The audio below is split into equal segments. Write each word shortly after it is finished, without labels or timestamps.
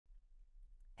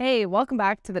Hey, welcome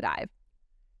back to The Dive.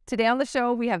 Today on the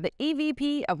show, we have the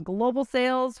EVP of Global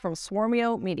Sales from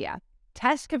Swarmio Media.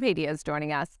 Tesh Kapadia is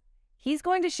joining us. He's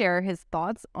going to share his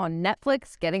thoughts on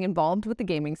Netflix getting involved with the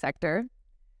gaming sector,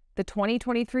 the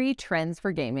 2023 trends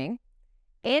for gaming,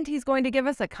 and he's going to give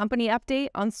us a company update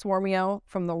on Swarmio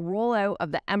from the rollout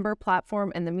of the Ember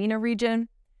platform in the MENA region,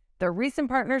 their recent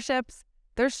partnerships,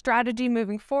 their strategy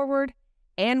moving forward,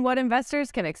 and what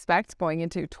investors can expect going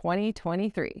into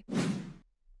 2023.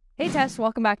 Hey, Tesh,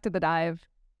 welcome back to The Dive.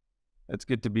 It's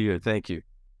good to be here. Thank you.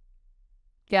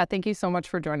 Yeah, thank you so much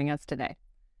for joining us today.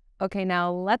 Okay,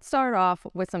 now let's start off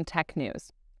with some tech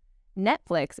news.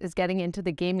 Netflix is getting into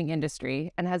the gaming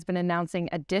industry and has been announcing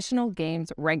additional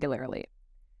games regularly.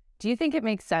 Do you think it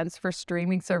makes sense for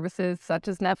streaming services such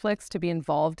as Netflix to be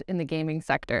involved in the gaming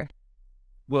sector?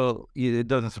 Well, it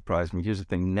doesn't surprise me. Here's the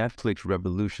thing. Netflix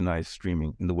revolutionized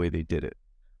streaming in the way they did it.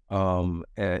 And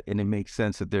it makes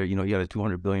sense that you had a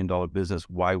 $200 billion business.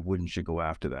 Why wouldn't you go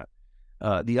after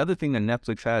that? The other thing that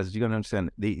Netflix has is you got to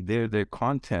understand their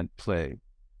content play.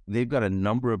 They've got a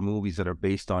number of movies that are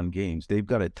based on games. They've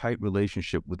got a tight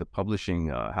relationship with the publishing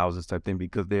houses type thing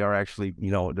because they are actually,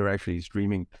 they're actually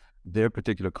streaming their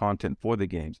particular content for the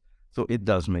games. So it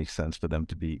does make sense for them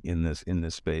to be in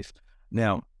this space.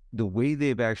 Now, the way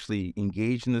they've actually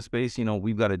engaged in the space,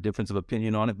 we've got a difference of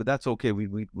opinion on it, but that's okay.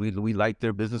 We like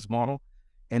their business model.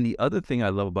 And the other thing I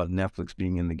love about Netflix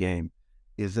being in the game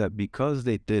is that because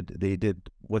they did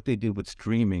what they did with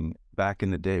streaming back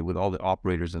in the day with all the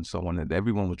operators and so on, and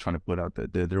everyone was trying to put out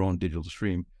their own digital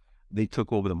stream, they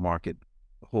took over the market,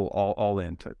 whole all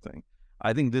in type thing.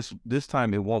 I think this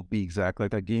time it won't be exactly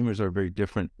like that. Gamers are a very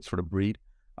different sort of breed.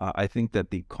 I think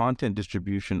that the content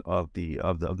distribution of the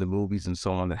movies and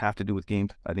so on that have to do with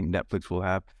games, I think Netflix will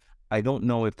have. I don't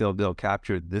know if they'll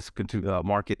capture this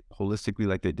market holistically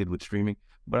like they did with streaming,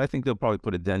 but I think they'll probably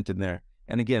put a dent in there.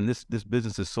 And again, this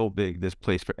business is so big, there's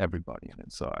place for everybody in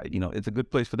it. So it's a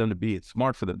good place for them to be. It's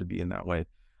smart for them to be in that way.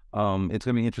 It's going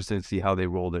to be interesting to see how they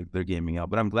roll their gaming out.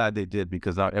 But I'm glad they did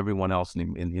because now everyone else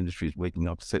in the industry is waking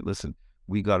up to say, listen,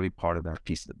 we got to be part of that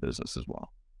piece of the business as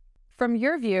well. From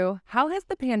your view, how has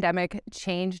the pandemic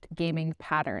changed gaming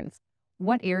patterns?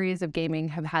 What areas of gaming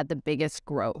have had the biggest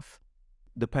growth?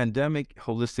 The pandemic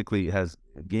holistically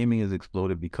gaming has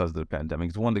exploded because of the pandemic.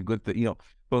 It's one of the good things,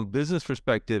 from a business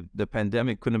perspective, the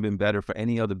pandemic couldn't have been better for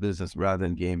any other business rather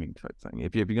than gaming type thing.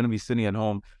 If you're going to be sitting at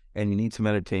home and you need some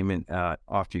entertainment,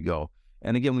 off you go.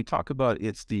 And again, we talk about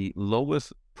it's the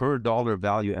lowest per dollar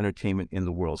value entertainment in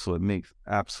the world. So it makes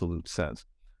absolute sense.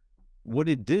 What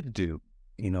it did do,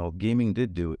 gaming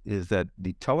did do is that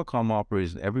the telecom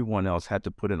operators and everyone else had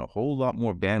to put in a whole lot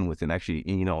more bandwidth and actually,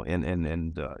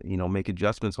 make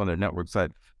adjustments on their network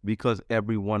side because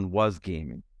everyone was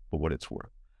gaming for what it's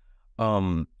worth.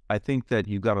 I think that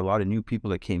you got a lot of new people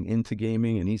that came into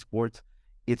gaming and esports.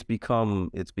 It's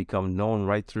become known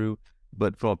right through,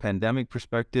 but from a pandemic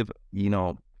perspective,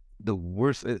 the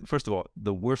worse, first of all,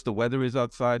 the worse the weather is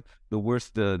outside, the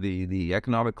worse the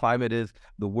economic climate is,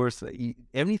 the worse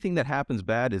anything that happens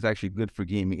bad is actually good for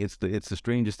gaming. It's the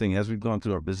strangest thing. As we've gone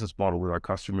through our business model with our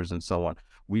customers and so on,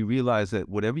 we realize that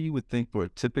whatever you would think for a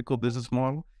typical business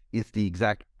model, it's the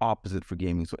exact opposite for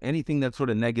gaming. So anything that's sort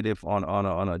of negative on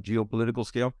a geopolitical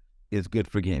scale is good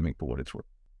for gaming for what it's worth.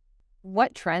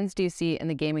 What trends do you see in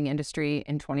the gaming industry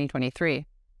in 2023?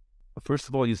 First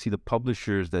of all, you see the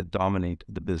publishers that dominate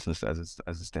the business as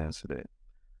it stands today.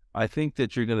 I think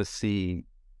that you're going to see,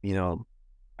 you're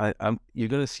going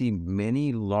to see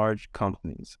many large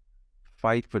companies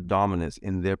fight for dominance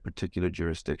in their particular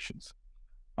jurisdictions.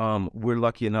 We're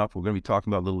lucky enough. We're going to be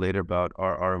talking about a little later about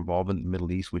our involvement in the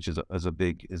Middle East, which is a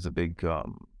big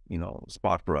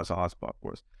spot for us, a hot spot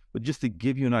for us. But just to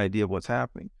give you an idea of what's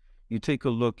happening. You take a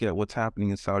look at what's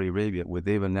happening in Saudi Arabia, where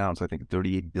they've announced, I think,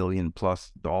 $38 billion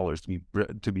plus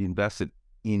to be invested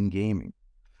in gaming.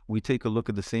 We take a look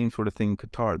at the same sort of thing in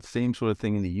Qatar, the same sort of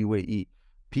thing in the UAE.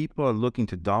 People are looking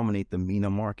to dominate the MENA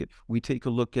market. We take a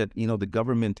look at, the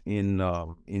government in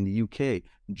the UK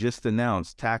just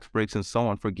announced tax breaks and so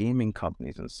on for gaming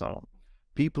companies and so on.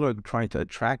 People are trying to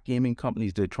attract gaming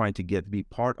companies. They're trying to be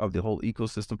part of the whole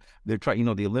ecosystem. They're trying,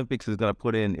 the Olympics is going to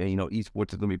put in,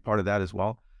 esports is going to be part of that as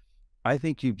well. I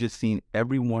think you've just seen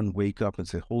everyone wake up and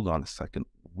say, hold on a second.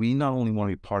 We not only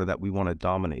want to be part of that, we want to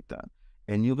dominate that.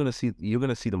 And you're going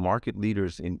to see the market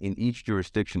leaders in each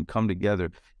jurisdiction come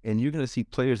together, and you're going to see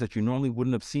players that you normally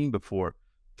wouldn't have seen before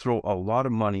throw a lot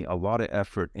of money, a lot of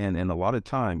effort, and a lot of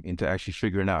time into actually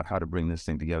figuring out how to bring this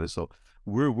thing together. So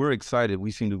we're excited.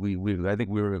 We seem to I think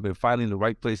we're finally in the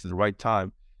right place at the right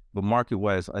time. But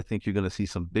market-wise, I think you're going to see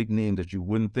some big names that you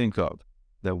wouldn't think of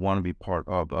that want to be part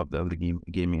of the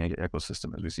gaming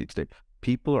ecosystem as we see it today.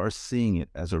 People are seeing it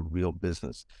as a real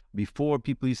business. Before,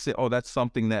 people used to say, "Oh, that's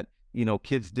something that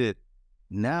kids did."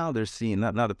 Now they're seeing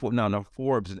now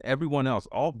Forbes and everyone else,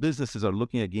 all businesses are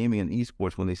looking at gaming and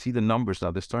esports. When they see the numbers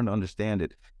now, they're starting to understand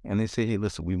it, and they say, "Hey,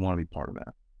 listen, we want to be part of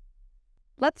that."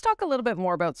 Let's talk a little bit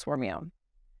more about Swarmio.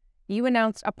 You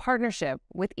announced a partnership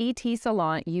with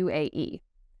etisalat UAE,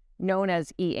 known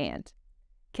as E&.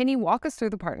 Can you walk us through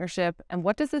the partnership and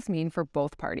what does this mean for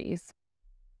both parties?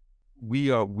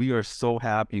 We are so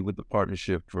happy with the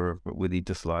partnership with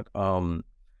etisalat.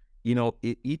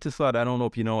 Etisalat, I don't know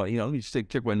if let me just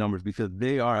check my numbers because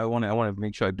they are, I want to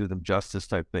make sure I do them justice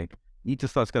type thing.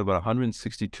 Etisalat's got about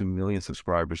 162 million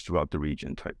subscribers throughout the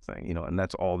region type thing, and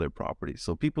that's all their properties.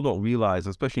 So people don't realize,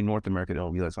 especially in North America, they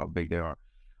don't realize how big they are.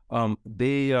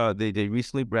 They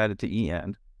recently branded to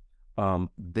E&.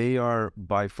 They are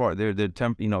by far they're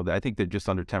 10, I think they're just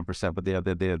under 10%, but they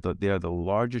are the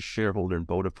largest shareholder in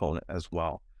Vodafone as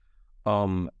well.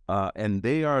 And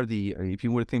they are if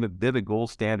you were to think that they're the gold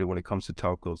standard when it comes to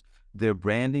telcos. Their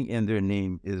branding and their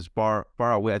name is far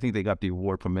away. I think they got the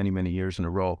award for many years in a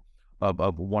row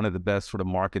of one of the best sort of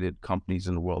marketed companies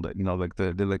in the world. That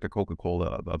they're like the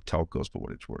Coca-Cola of telcos for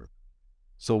what it's worth.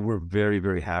 So we're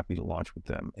very happy to launch with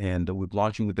them, and we're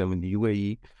launching with them in the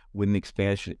UAE with an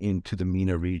expansion into the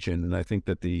MENA region. And I think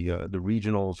that the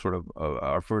regional sort of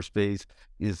our first phase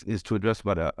is to address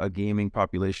about a gaming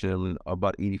population of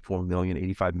about 84 million,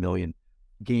 85 million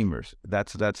gamers.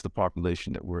 That's the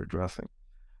population that we're addressing.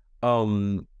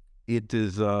 It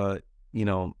is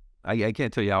I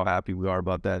can't tell you how happy we are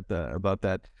about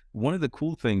that. One of the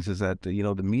cool things is that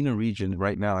the MENA region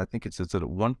right now, I think it's at a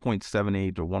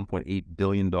 1.78 or 1.8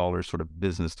 billion dollar sort of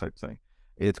business type thing.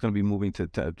 It's going to be moving to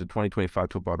 2025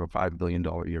 to about a $5 billion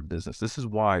a year business. This is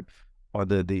why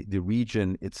the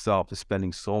region itself is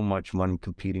spending so much money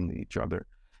competing with each other.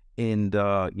 And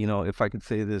if I could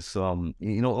say this,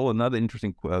 another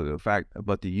interesting fact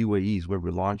about the UAEs where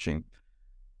we're launching,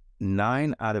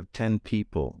 9 out of 10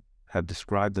 people have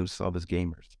described themselves as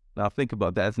gamers. Now think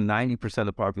about that. That's 90% of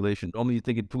the population. Only you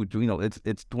think it's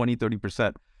 20,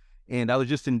 30%. And I was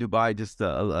just in Dubai just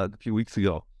a few weeks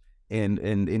ago, and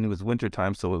it was winter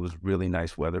time, so it was really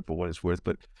nice weather for what it's worth.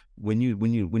 But when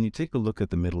you take a look at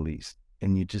the Middle East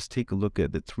and you just take a look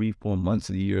at the 3-4 months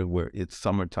of the year where it's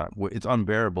summertime, where it's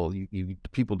unbearable,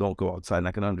 people don't go outside, and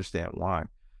I can understand why.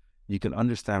 You can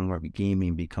understand why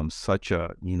gaming becomes such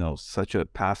a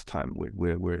pastime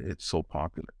where it's so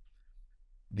popular.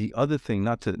 The other thing,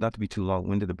 not to be too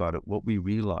long-winded about it, what we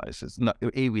realize is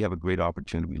we have a great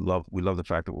opportunity. We love the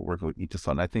fact that we're working with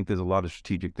etisalat. I think there's a lot of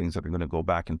strategic things that are going to go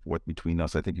back and forth between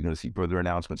us. I think you're going to see further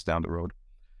announcements down the road.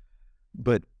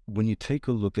 But when you take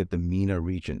a look at the MENA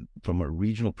region from a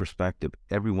regional perspective,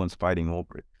 everyone's fighting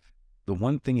over it. The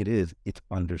one thing it's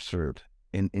underserved.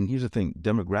 And here's the thing,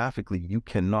 demographically, you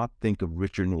cannot think of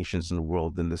richer nations in the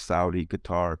world than the Saudi,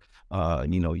 Qatar,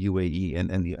 UAE,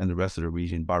 and the rest of the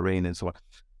region, Bahrain, and so on.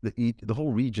 The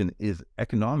whole region is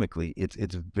economically, it's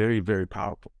very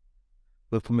powerful.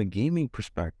 But from a gaming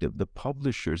perspective, the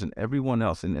publishers and everyone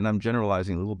else, and I'm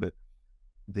generalizing a little bit,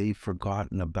 they've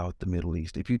forgotten about the Middle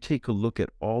East. If you take a look at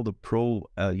all the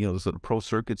sort of pro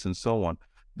circuits and so on,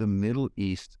 the Middle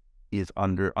East is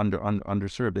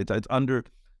underserved.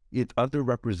 It's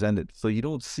underrepresented. So you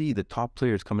don't see the top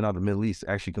players coming out of the Middle East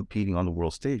actually competing on the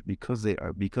world stage because of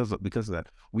that.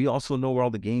 We also know where all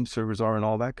the game servers are and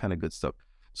all that kind of good stuff.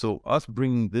 So us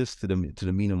bringing this to the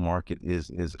MENA market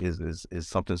is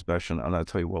something special. And I'll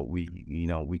tell you what, we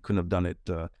couldn't have done it.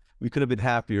 We could have been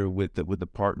happier with the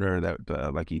partner that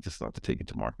like etisalat to take it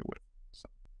to market with. So.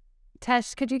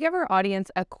 Tesh, could you give our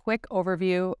audience a quick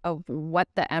overview of what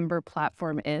the Ember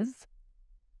platform is?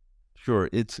 Sure.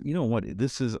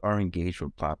 This is our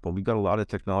engagement platform. We've got a lot of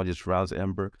technology that surrounds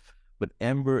Ember, but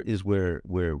Ember is where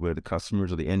the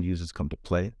customers or the end users come to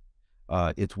play.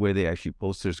 It's where they actually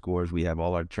post their scores. We have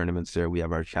all our tournaments there. We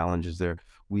have our challenges there.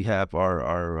 We have our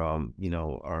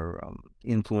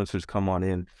influencers come on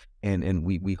in and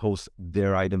we host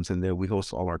their items in there. We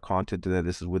host all our content there.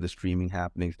 This is where the streaming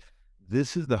happening.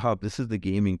 This is the hub. This is the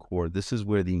gaming core. This is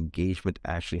where the engagement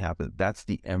actually happens. That's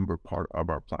the Ember part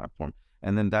of our platform.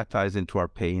 And then that ties into our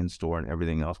pay in store and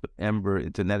everything else. But Ember,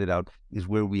 to net it out, is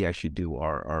where we actually do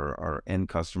our end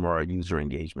customer, our user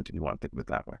engagement, if you want to think of it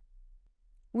that way.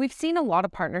 We've seen a lot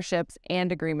of partnerships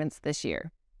and agreements this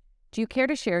year. Do you care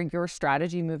to share your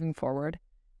strategy moving forward?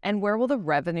 And where will the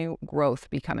revenue growth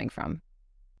be coming from?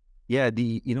 Yeah,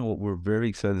 we're very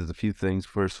excited. There's a few things.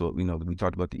 First, we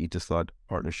talked about the etisalat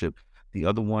partnership. The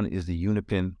other one is the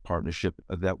Unipin partnership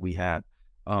that we had.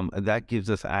 And that gives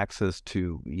us access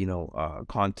to,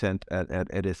 content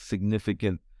at a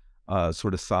significant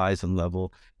sort of size and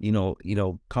level.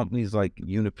 Companies like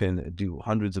Unipin do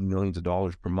hundreds of millions of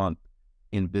dollars per month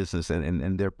in business,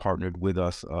 and they're partnered with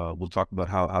us. We'll talk about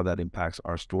how that impacts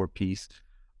our store piece.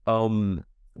 Um,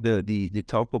 the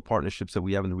telco partnerships that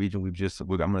we have in the region, I'm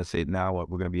going to say it now. We're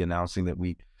going to be announcing that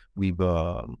we've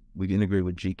integrated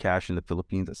with Gcash in the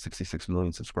Philippines at 66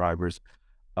 million subscribers.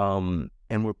 And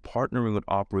we're partnering with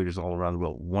operators all around the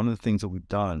world. One of the things that we've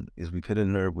done is we've hit a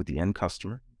nerve with the end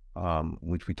customer,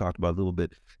 which we talked about a little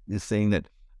bit, is saying that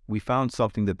we found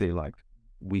something that they like.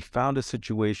 We found a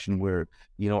situation where,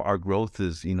 our growth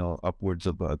is, upwards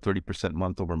of 30%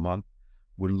 month over month.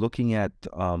 We're looking at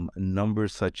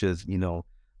numbers such as,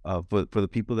 for the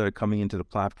people that are coming into the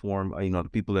platform, the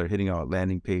people that are hitting our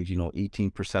landing page,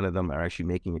 18% of them are actually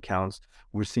making accounts.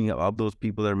 We're seeing of those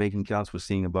people that are making accounts, we're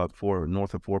seeing about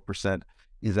north of 4%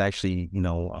 is actually,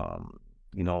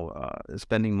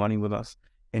 spending money with us.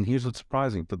 And here's what's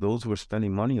surprising: for those who are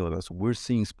spending money with us, we're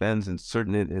seeing spends in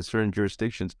certain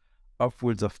jurisdictions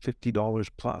upwards of $50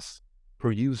 plus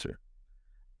per user.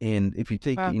 And if you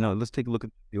take, Wow. let's take a look at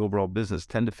the overall business,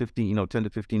 $10 to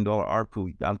 $15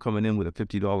 ARPU. I'm coming in with a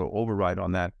 $50 override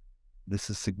on that. This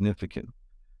is significant.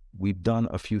 We've done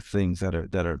a few things that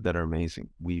are amazing.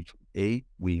 We put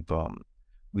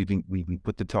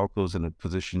the telcos in a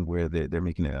position where they're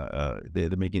making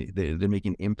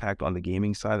an impact on the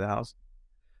gaming side of the house.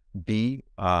 B,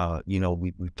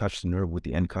 we've touched the nerve with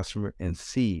the end customer. And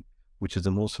C, which is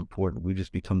the most important, we've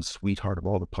just become the sweetheart of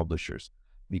all the publishers,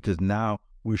 because now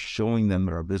we're showing them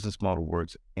that our business model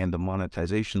works and the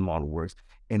monetization model works,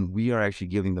 and we are actually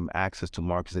giving them access to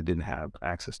markets they didn't have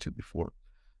access to before.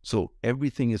 So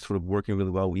everything is sort of working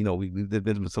really well. There've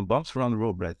been some bumps around the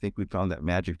road, but I think we found that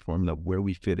magic formula where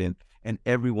we fit in, and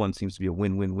everyone seems to be a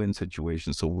win-win-win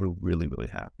situation. So we're really, really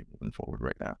happy moving forward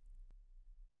right now.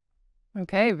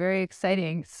 Okay, very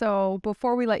exciting. So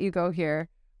before we let you go here,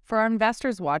 for our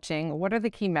investors watching, what are the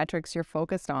key metrics you're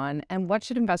focused on, and what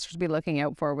should investors be looking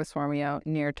out for with Swarmio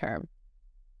near term?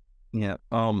 Yeah,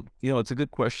 it's a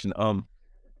good question. Now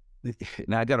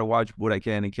I got to watch what I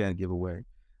can and can't give away.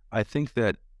 I think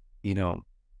that,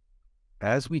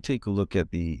 as we take a look at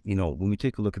when we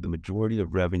take a look at the majority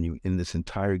of revenue in this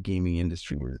entire gaming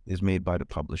industry is made by the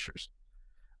publishers.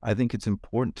 I think it's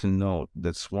important to note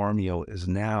that Swarmio is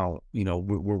now,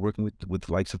 we're working with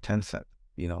the likes of Tencent,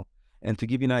 and to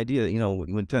give you an idea,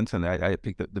 when Tencent, I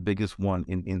picked the biggest one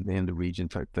in the region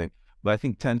type thing. But I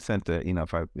think Tencent,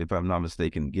 if I'm not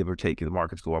mistaken, give or take, the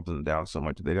markets go up and down so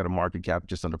much. They got a market cap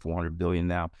just under 400 billion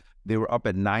now. They were up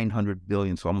at 900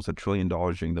 billion, so almost $1 trillion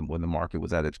when the market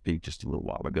was at its peak just a little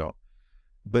while ago.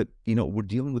 But, we're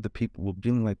dealing with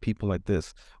people like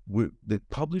this. The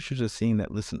publishers are seeing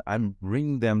that, listen, I'm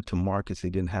bringing them to markets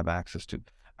they didn't have access to.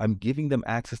 I'm giving them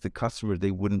access to customers they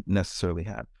wouldn't necessarily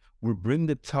have. We're bringing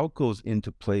the telcos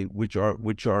into play, which are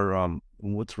what's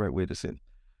the right way to say it?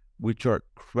 Which are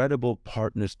credible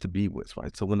partners to be with,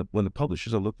 right? So when the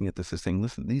publishers are looking at this, they're saying,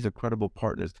 listen, these are credible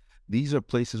partners. These are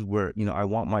places where, I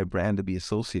want my brand to be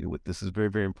associated with. This is very,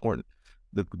 very important.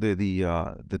 The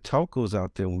telcos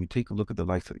out there, when we take a look at the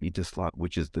likes of etisalat,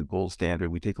 which is the gold standard,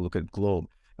 we take a look at Globe,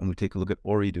 and we take a look at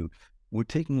Ooredoo, we're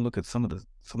taking a look at some of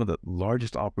the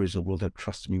largest operators in the world that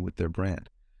trust me with their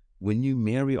brand. When you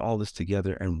marry all this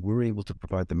together and we're able to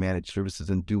provide the managed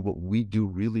services and do what we do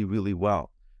really, really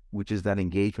well, which is that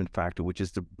engagement factor, which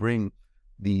is to bring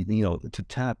to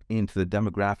tap into the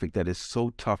demographic that is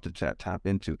so tough to tap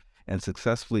into and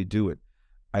successfully do it,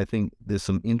 I think there's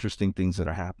some interesting things that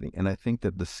are happening. And I think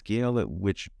that the scale at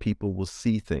which people will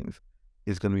see things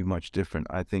is going to be much different.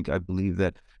 I believe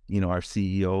that, our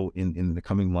CEO in the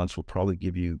coming months will probably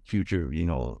give you future,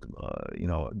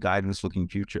 guidance looking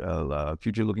future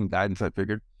looking guidance. I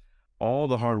figured all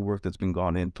the hard work that's been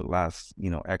gone into the last,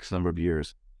 X number of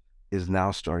years is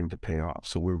now starting to pay off.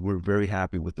 So we're very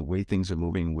happy with the way things are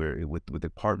moving. We're with the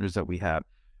partners that we have,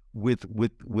 with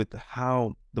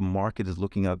how the market is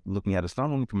looking at us, not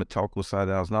only from a telco side of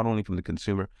the house, not only from the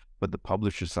consumer, but the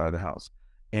publisher side of the house.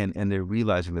 And they're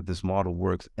realizing that this model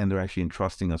works, and they're actually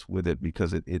entrusting us with it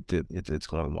because it's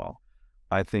going well.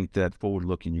 I think that forward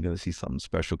looking, you're going to see something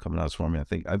special coming out of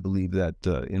Swarmio. I believe that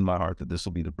in my heart that this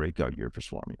will be the breakout year for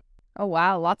Swarmio. Oh,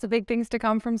 wow. Lots of big things to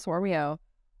come from Swarmio.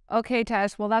 Okay,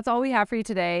 Tesh. Well, that's all we have for you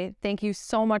today. Thank you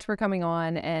so much for coming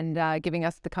on and giving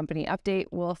us the company update.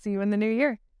 We'll see you in the new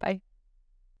year. Bye.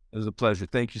 It was a pleasure.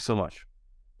 Thank you so much.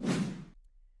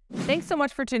 Thanks so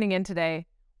much for tuning in today.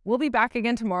 We'll be back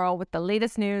again tomorrow with the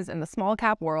latest news in the small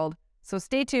cap world. So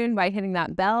stay tuned by hitting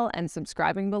that bell and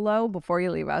subscribing below before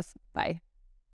you leave us. Bye.